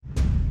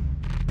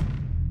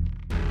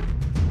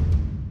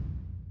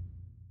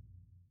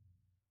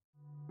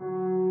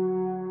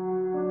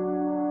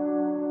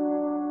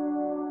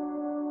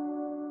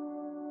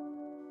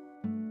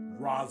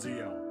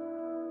Raziel.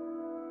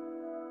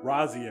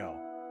 Raziel.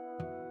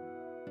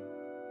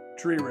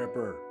 Tree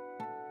Ripper.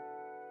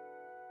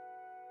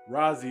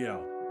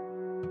 Raziel.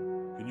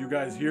 Can you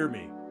guys hear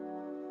me?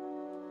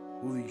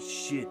 Holy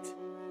shit.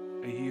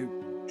 I hear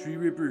Tree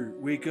Ripper,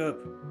 wake up.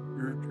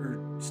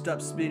 Or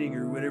stop spinning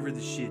or whatever the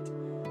shit.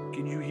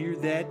 Can you hear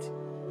that?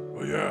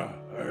 Oh yeah,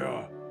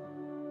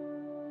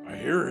 I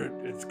hear it.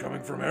 It's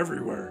coming from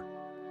everywhere.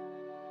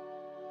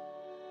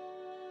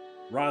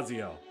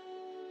 Raziel.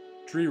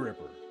 Tree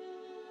Ripper.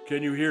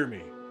 Can you hear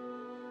me?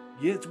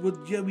 Yes, well,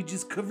 yeah, we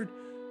just covered.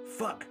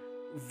 Fuck.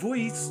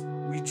 Voice.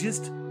 We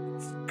just.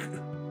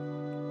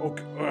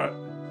 Okay,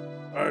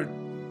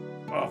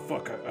 oh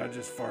fuck, I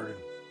just farted.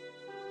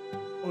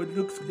 Oh, it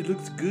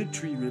looks good,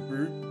 Tree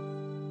Ripper.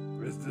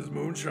 Is this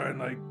moonshine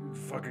like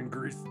fucking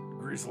grease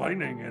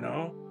lightning, you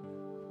know?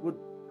 Well,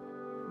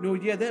 no,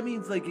 yeah, that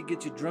means like it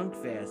gets you drunk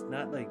fast,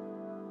 not like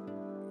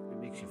it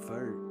makes you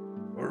fart.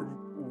 Or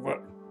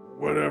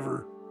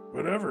whatever,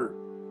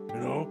 you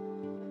know?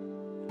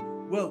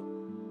 Well,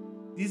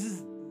 this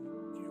is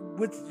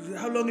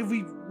how long have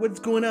we? What's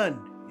going on?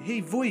 Hey,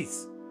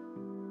 voice.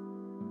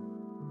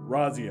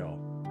 Raziel,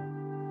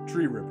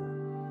 Tree Ripper.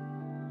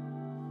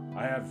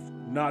 I have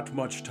not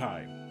much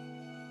time.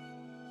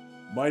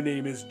 My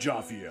name is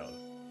Jaffiel.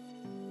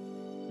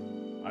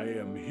 I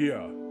am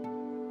here.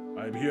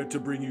 I am here to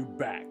bring you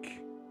back.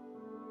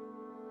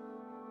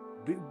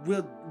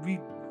 Well, we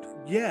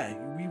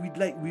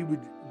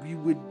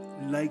would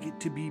like it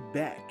to be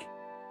back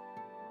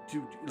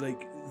to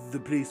like the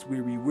place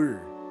where we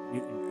were,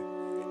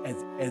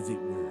 as it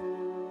were.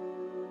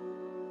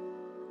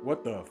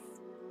 What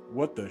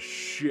the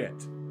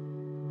shit?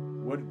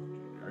 What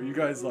are you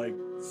guys like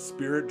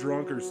spirit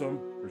drunk or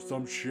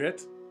some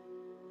shit?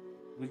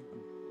 Well,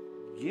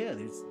 yeah,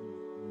 there's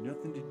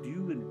nothing to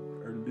do, and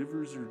our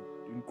livers are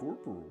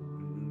incorporeal.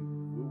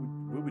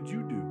 What would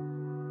you do?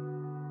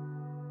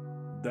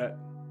 That.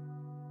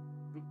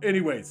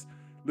 Anyways,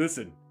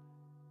 listen.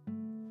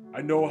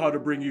 I know how to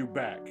bring you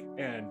back,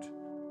 and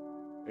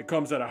it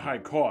comes at a high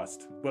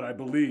cost, but I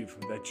believe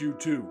that you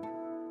too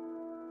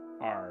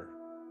are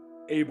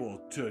able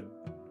to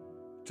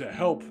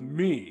help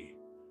me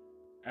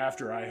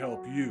after I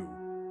help you.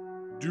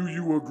 Do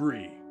you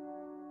agree?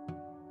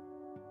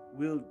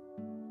 Well,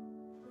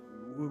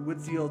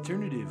 what's the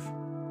alternative?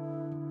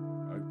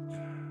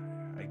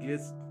 I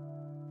guess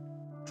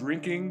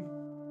drinking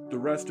the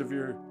rest of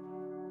your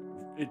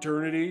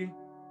eternity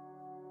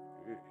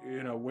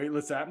in a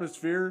weightless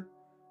atmosphere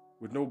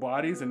with no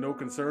bodies and no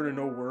concern and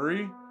no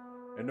worry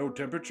and no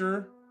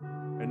temperature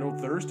and no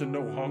thirst and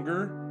no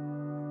hunger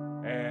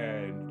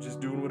and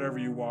just doing whatever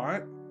you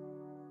want,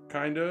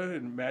 kinda,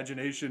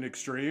 imagination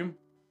extreme.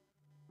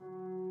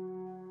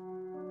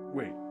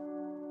 Wait,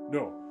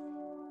 no.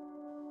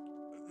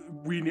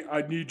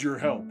 I need your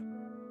help,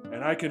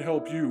 and I can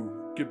help you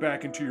get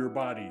back into your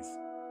bodies.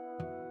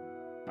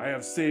 I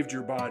have saved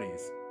your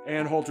bodies,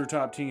 and Halter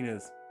Top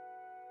Tina's.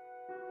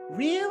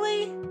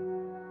 Really?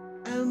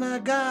 Oh my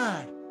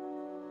god.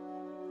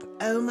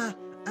 Oh my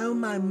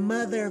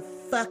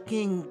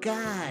motherfucking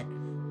god.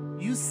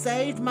 You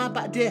saved my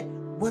body.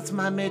 What's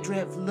my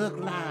midriff look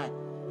like?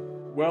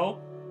 Well,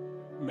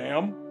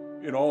 ma'am,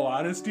 in all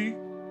honesty,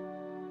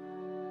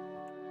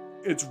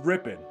 it's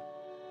ripping.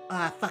 Oh,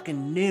 I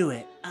fucking knew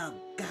it. Oh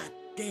god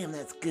damn,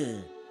 that's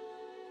good.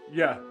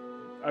 Yeah,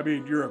 I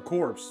mean, you're a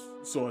corpse,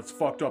 so it's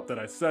fucked up that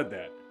I said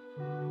that.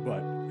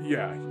 But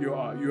yeah,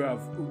 you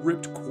have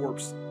ripped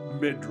corpse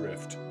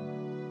midriff.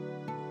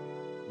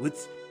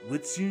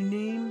 What's your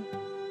name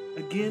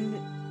again?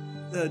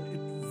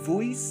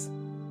 Voice?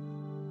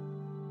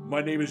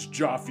 My name is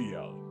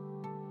Jaffiel,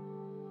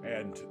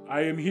 and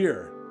I am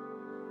here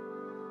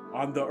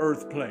on the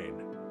Earth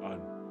plane,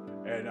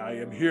 and I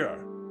am here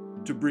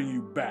to bring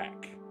you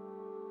back.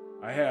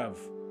 I have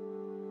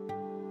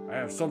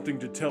something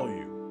to tell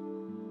you.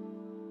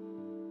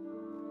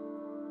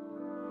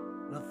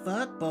 Well,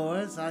 fuck,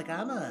 boys. Like,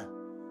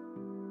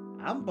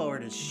 I'm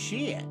bored as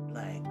shit.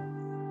 Like,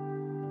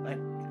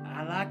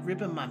 I like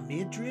ripping my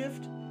midriff,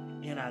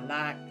 and I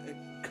like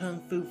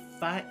kung fu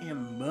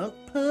fighting monk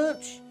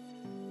punch.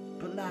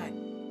 But like,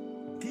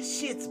 this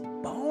shit's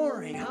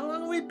boring. How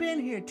long have we been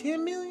here?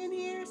 10 million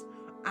years?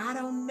 I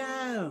don't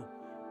know.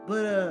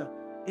 But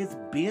it's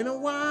been a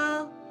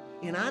while,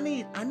 and I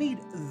need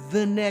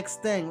the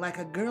next thing. Like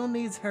a girl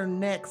needs her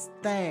next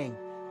thing.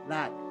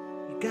 Like,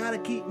 you gotta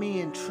keep me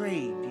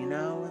intrigued, you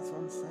know? That's what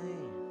I'm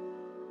saying.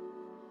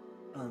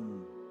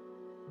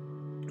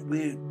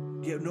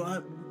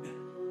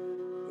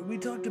 We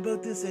talked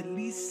about this at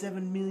least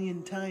 7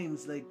 million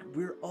times. Like,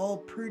 we're all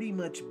pretty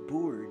much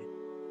bored.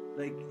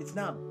 Like, it's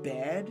not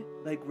bad.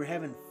 Like, we're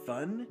having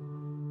fun.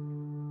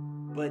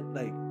 But,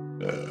 like...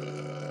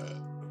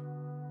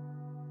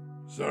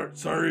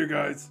 Sorry, you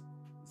guys.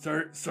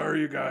 Sorry,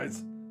 you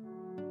guys.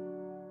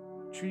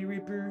 Tree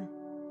Reaper,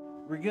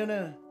 we're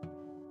gonna...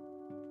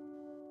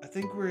 I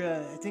think we're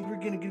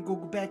gonna go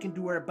back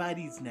into our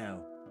bodies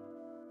now.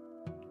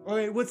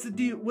 Alright, what's the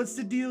deal? What's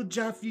the deal,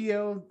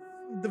 Jaffiel?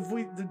 The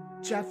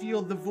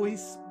Jaffiel, the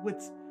voice?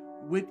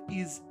 What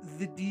is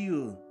the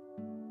deal?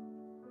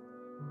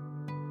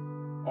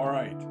 All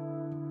right.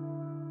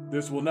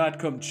 This will not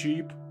come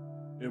cheap.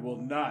 It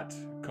will not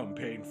come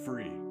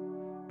pain-free.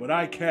 But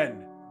I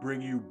can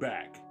bring you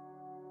back.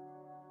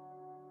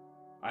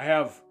 I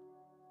have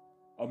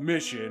a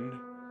mission.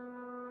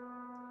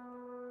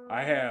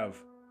 I have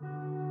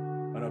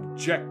an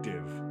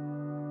objective.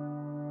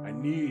 I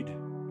need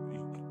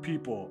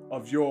people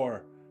of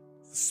your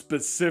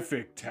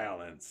specific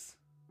talents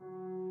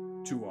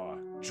to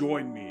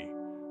join me.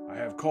 I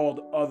have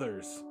called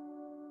others.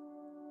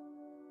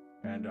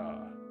 And,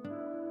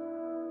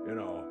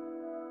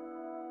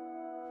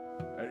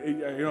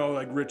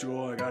 like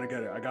ritual, I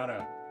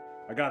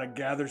gotta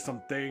gather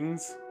some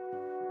things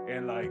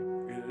and like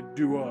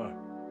do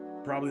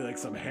probably like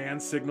some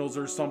hand signals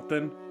or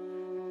something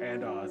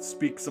and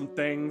speak some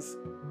things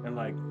and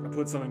like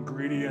put some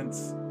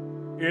ingredients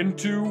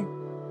into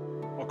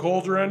a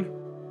cauldron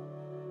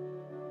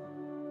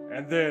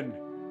and then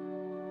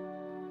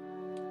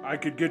I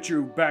could get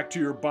you back to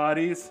your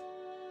bodies.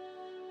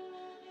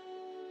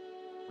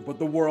 But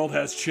the world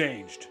has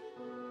changed.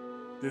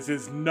 This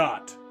is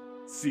not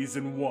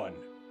season 1.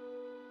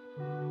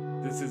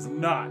 This is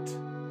not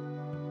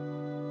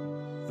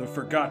the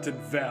Forgotten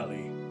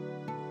Valley.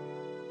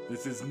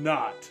 This is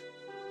not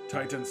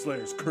Titan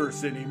Slayer's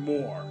Curse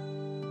anymore.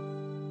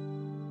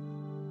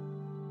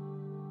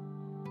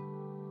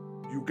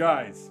 You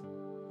guys,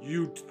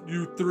 you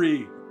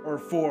 3 or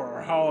 4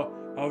 or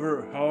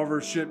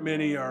however shit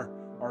many are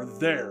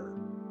there.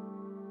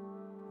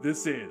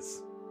 This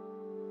is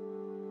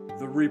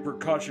the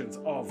repercussions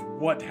of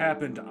what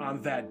happened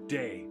on that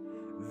day.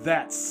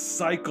 That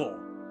cycle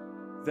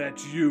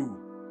that you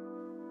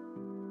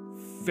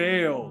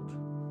failed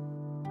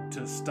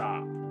to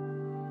stop.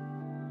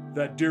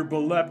 That dear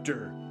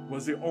Belepter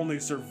was the only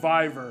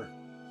survivor,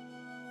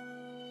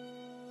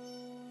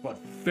 but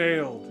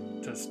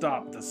failed to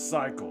stop the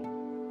cycle.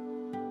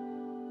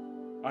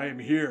 I am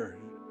here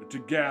to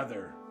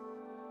gather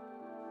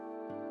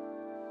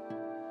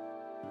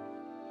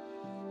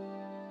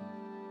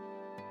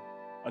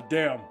a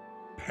damn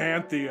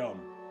pantheon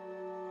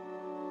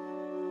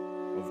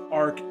of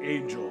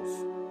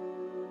archangels.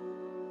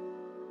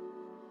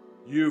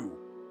 You,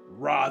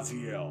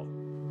 Raziel.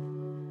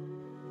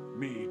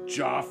 Me,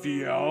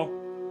 Jophiel.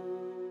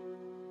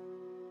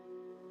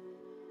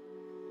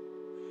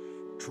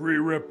 Tree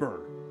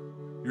Ripper,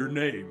 your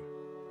name.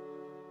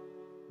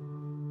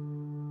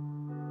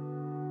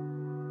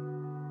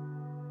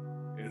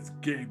 Is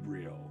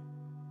Gabriel.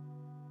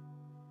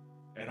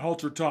 And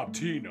Halter Top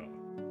Tina,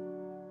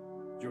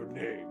 your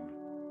name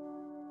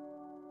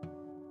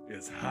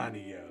is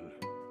Haniel.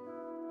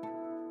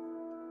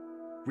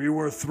 We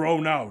were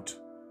thrown out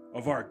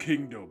of our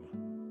kingdom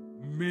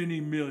many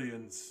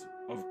millions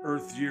of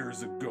Earth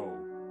years ago.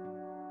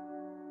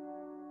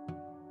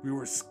 We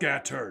were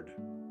scattered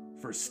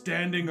for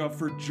standing up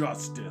for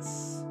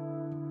justice.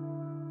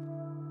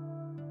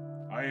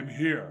 I am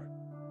here.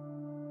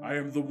 I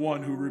am the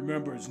one who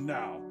remembers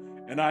now,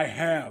 and I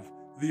have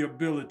the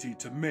ability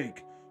to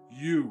make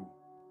you,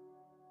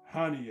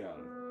 Haniel,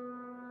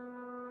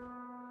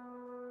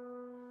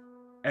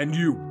 and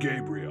you,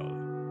 Gabriel,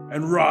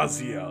 and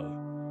Raziel,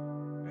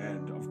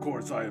 and of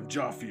course I am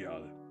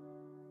Jophiel.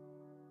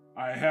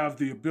 I have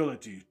the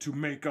ability to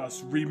make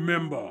us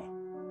remember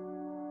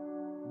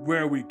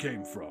where we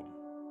came from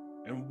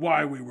and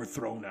why we were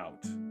thrown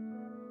out.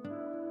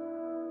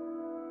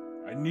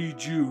 I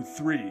need you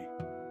 3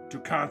 to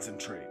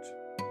concentrate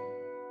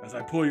as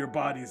I pull your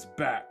bodies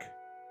back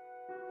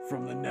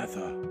from the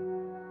Nether.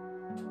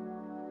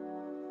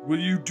 Will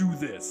you do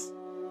this,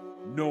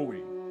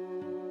 knowing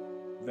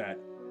that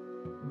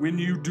when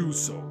you do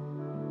so,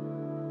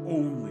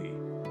 only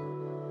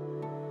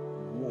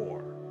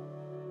war,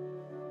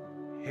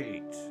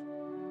 hate,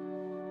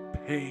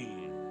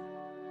 pain,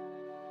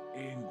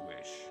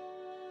 anguish,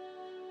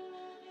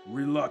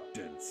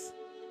 reluctance,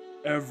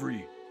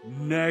 every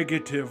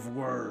negative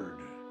word,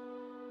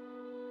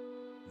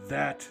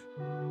 that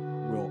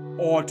will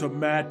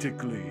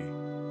automatically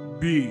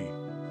be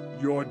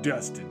your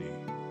destiny.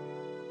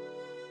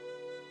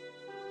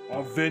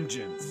 Our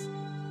vengeance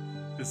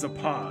is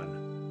upon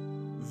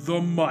the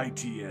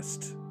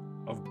mightiest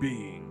of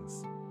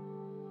beings,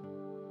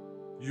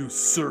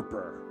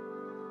 Usurper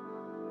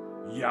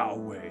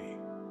Yahweh.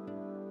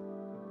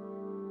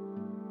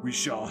 We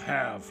shall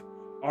have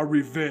our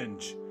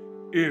revenge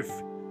if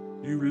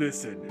you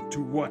listen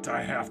to what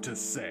I have to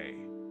say.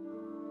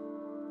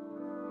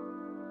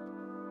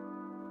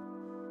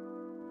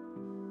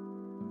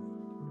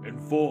 In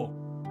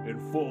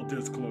full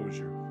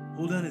disclosure.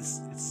 Hold on a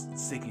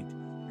second.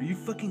 Are you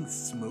fucking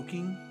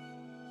smoking?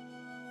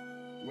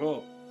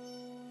 Well,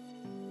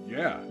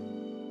 yeah.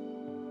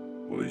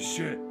 Holy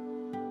shit.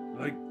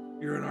 Like,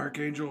 you're an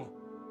archangel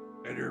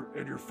and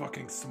you're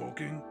fucking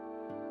smoking?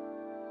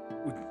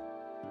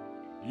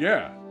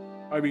 Yeah.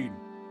 I mean,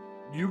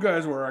 you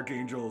guys were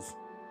archangels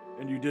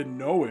and you didn't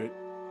know it,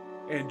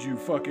 and you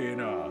fucking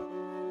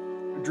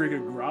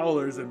drinking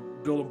growlers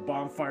and building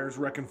bonfires,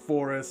 wrecking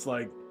forests,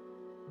 like,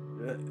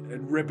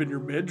 and ripping your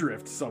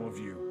midriff, some of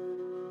you.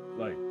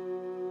 Like,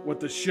 what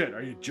the shit?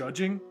 Are you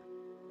judging?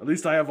 At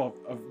least I have a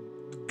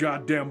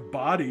goddamn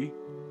body.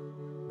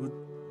 Well,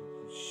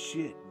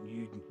 shit,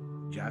 you,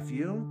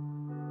 Jaffiel?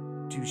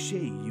 Touche,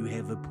 you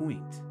have a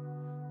point.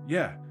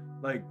 Yeah,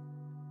 like,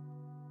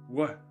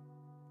 what?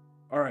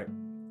 Alright,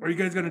 are you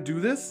guys gonna do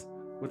this?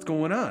 What's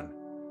going on?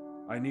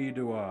 I need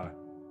to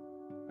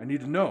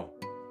know.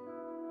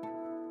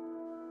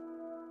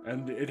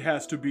 And it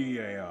has to be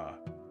a,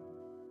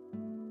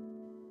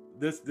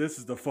 this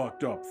is the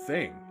fucked up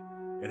thing.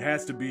 It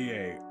has to be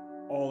a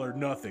all or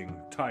nothing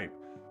type.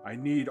 I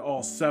need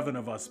all 7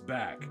 of us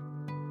back.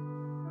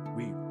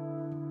 Wait,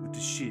 what the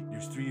shit?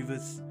 There's 3 of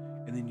us,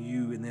 and then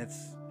you, and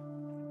that's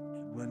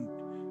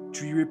 1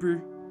 Tree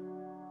Ripper?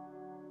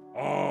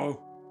 Oh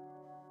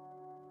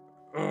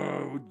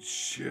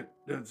shit!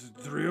 That's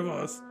 3 of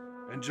us,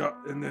 and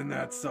then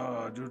that's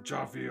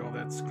Jaffiel.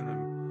 That's gonna,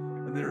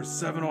 and there's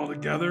 7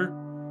 altogether,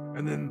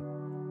 and then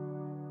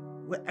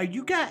What are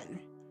you got?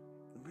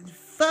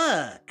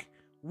 Fuck!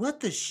 What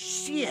the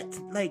shit?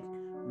 Like,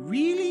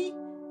 really?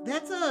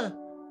 That's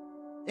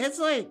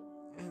like.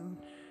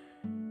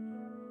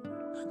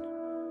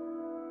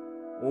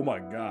 oh my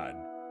god,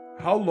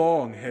 how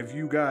long have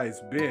you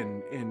guys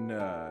been in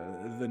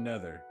the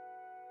Nether?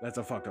 That's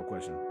a fucked up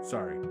question.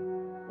 Sorry.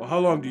 Well, how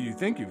long do you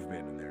think you've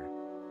been in there?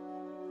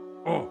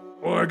 Oh,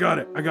 I got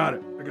it.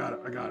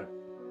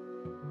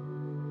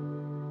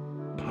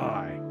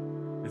 Pi.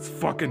 It's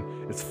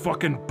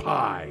fucking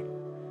pi.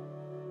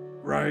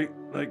 Right?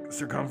 Like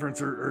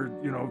circumference or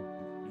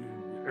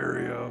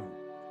area,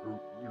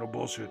 or,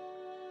 bullshit.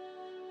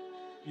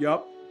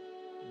 Yup.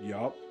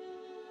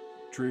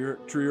 Tree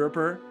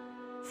Ripper.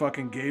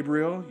 Fucking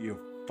Gabriel, you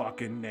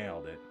fucking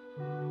nailed it.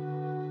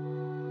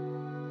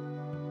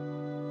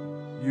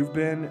 You've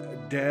been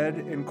dead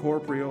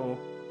incorporeal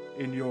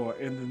in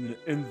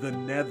the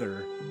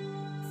Nether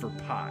for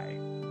pi.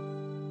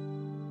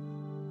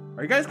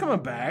 Are you guys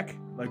coming back?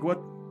 Like what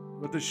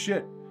the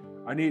shit?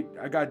 I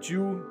got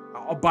you.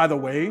 Oh, by the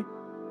way,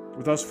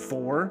 with us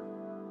 4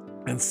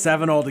 and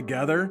 7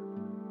 altogether,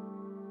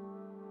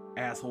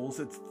 assholes.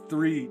 It's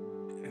 3.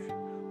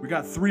 We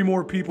got 3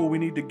 more people we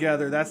need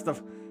together. That's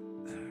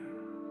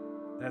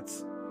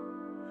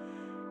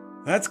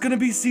gonna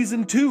be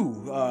season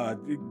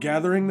 2.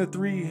 Gathering the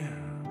 3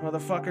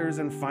 motherfuckers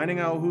and finding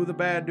out who the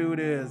bad dude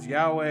is.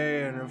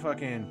 Yahweh and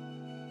fucking.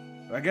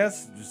 I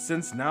guess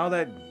since now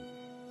that.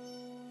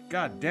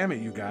 God damn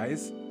it, you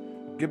guys.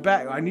 Get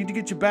back. I need to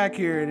get you back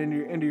here and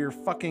into your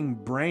fucking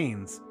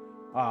brains.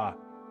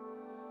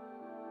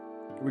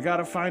 We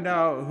gotta find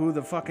out who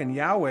the fucking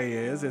Yahweh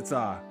is. It's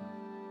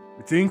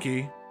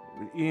Inky.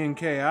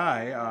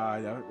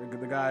 E-N-K-I.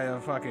 The guy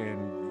of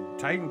fucking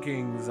Titan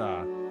King's.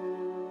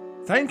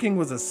 Titan King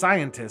was a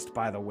scientist,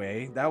 by the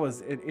way. That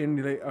was in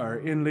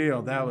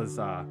Leo. That was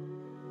the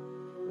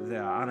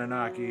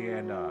Anunnaki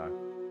and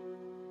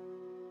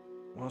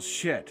well,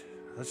 shit.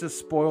 Let's just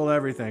spoil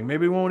everything.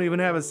 Maybe we won't even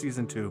have a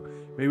season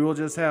 2. Maybe we'll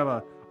just have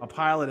a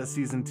pilot of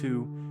season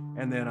 2,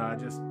 and then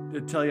just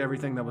tell you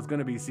everything that was going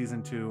to be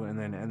season 2, and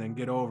then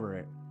get over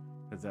it.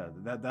 Cause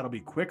that'll be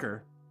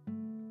quicker.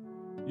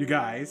 You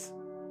guys,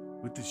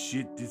 what the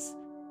shit? This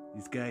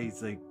guy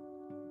is like,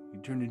 he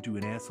turned into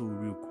an asshole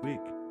real quick.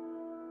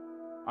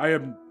 I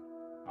am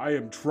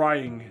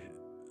trying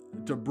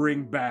to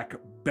bring back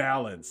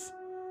balance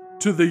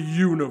to the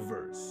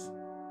universe,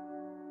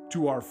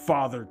 to our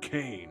father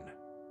Cain,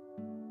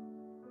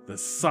 the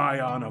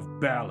scion of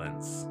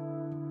balance.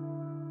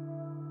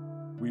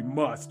 We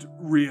must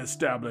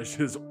reestablish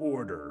his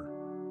order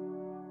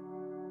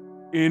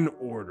in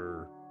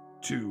order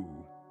to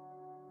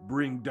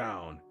bring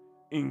down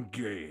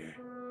Inge.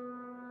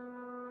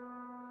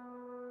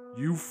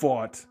 You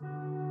fought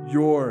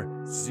your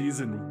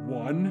season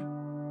 1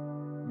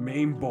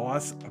 main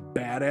boss, a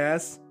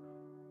badass,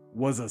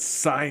 was a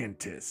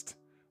scientist,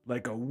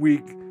 like a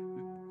weak,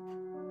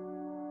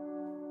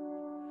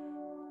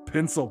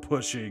 pencil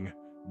pushing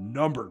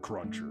number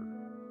cruncher,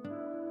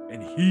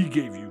 and he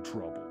gave you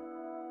trouble.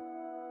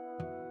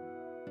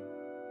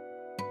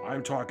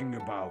 I'm talking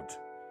about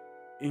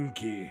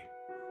Inky,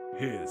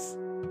 his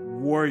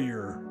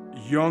warrior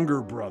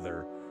younger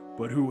brother,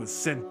 but who was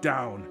sent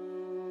down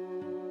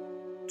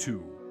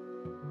to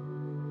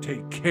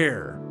take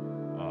care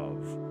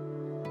of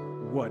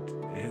what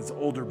his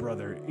older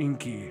brother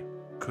Inky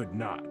could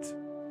not.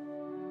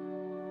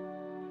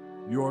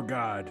 Your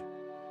God,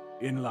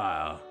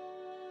 Enlil,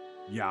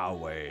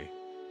 Yahweh,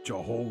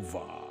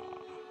 Jehovah,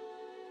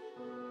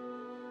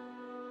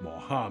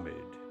 Mohammed,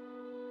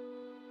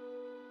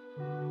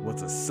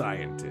 was a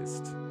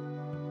scientist.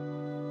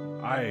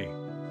 I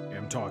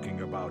am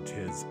talking about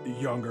his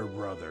younger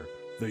brother,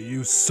 the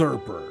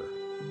usurper,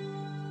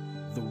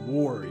 the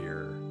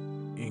warrior,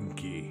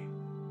 Inky.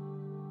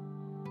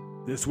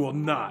 This will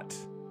not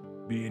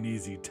be an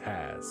easy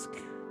task.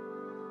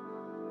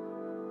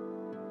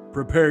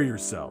 Prepare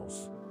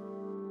yourselves.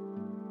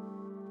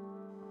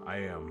 I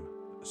am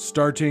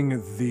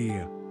starting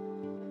the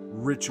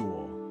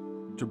ritual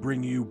to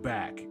bring you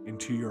back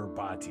into your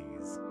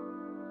bodies.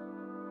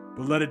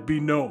 But let it be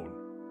known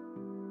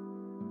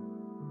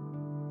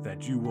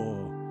that you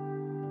will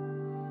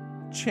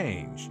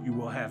change. You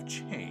will have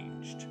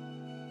changed.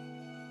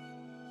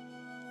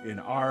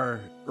 In our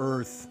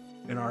Earth,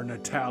 in our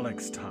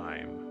Natalix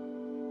time,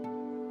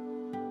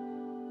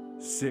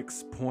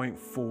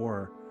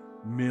 6.4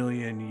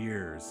 million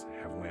years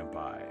have went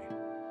by.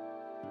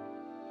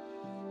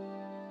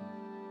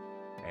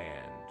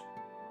 And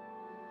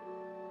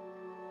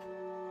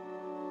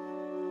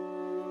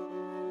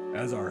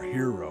as our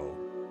hero,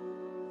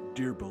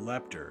 Dear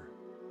Belepter,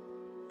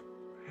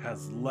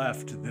 has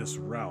left this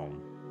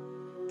realm,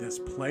 this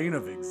plane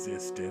of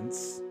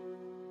existence,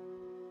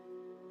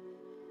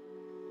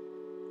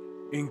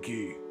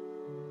 Inky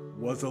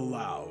was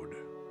allowed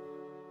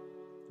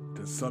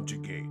to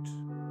subjugate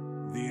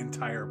the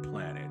entire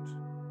planet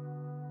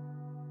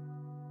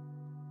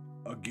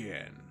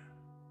again.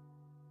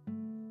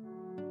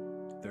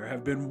 There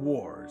have been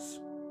wars,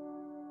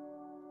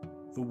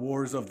 the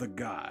wars of the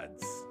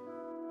gods.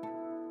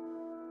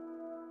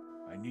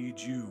 I need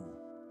you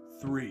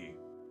three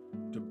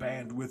to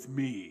band with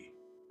me,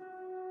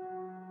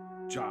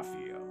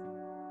 Jophiel,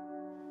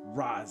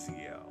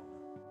 Raziel,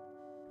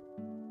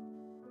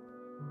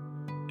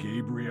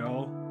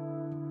 Gabriel,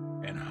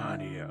 and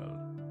Haniel.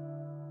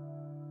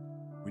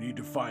 We need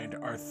to find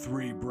our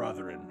three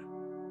brethren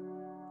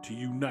to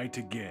unite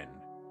again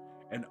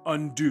and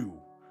undo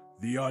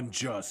the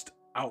unjust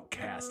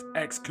outcast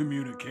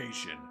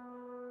excommunication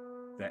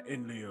that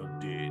Enlil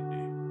did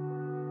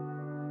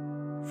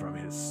from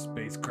his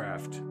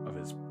spacecraft of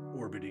his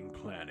orbiting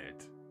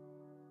planet,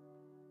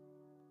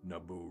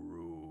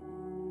 Nabooru.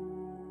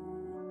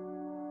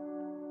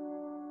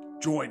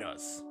 Join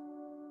us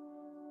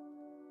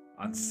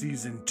on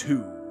Season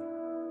 2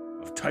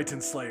 of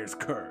Titan Slayer's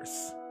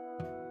Curse.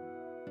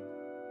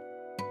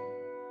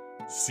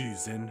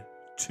 Season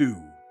 2,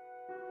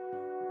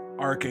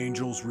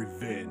 Archangel's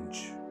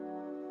Revenge.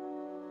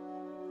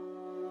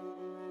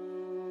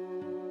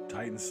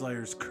 Titan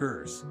Slayer's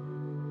Curse.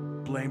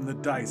 Blame the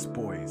Dice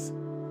Boys.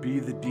 Be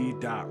the D.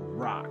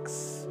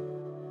 Rocks.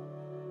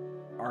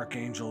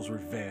 Archangel's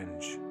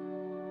Revenge.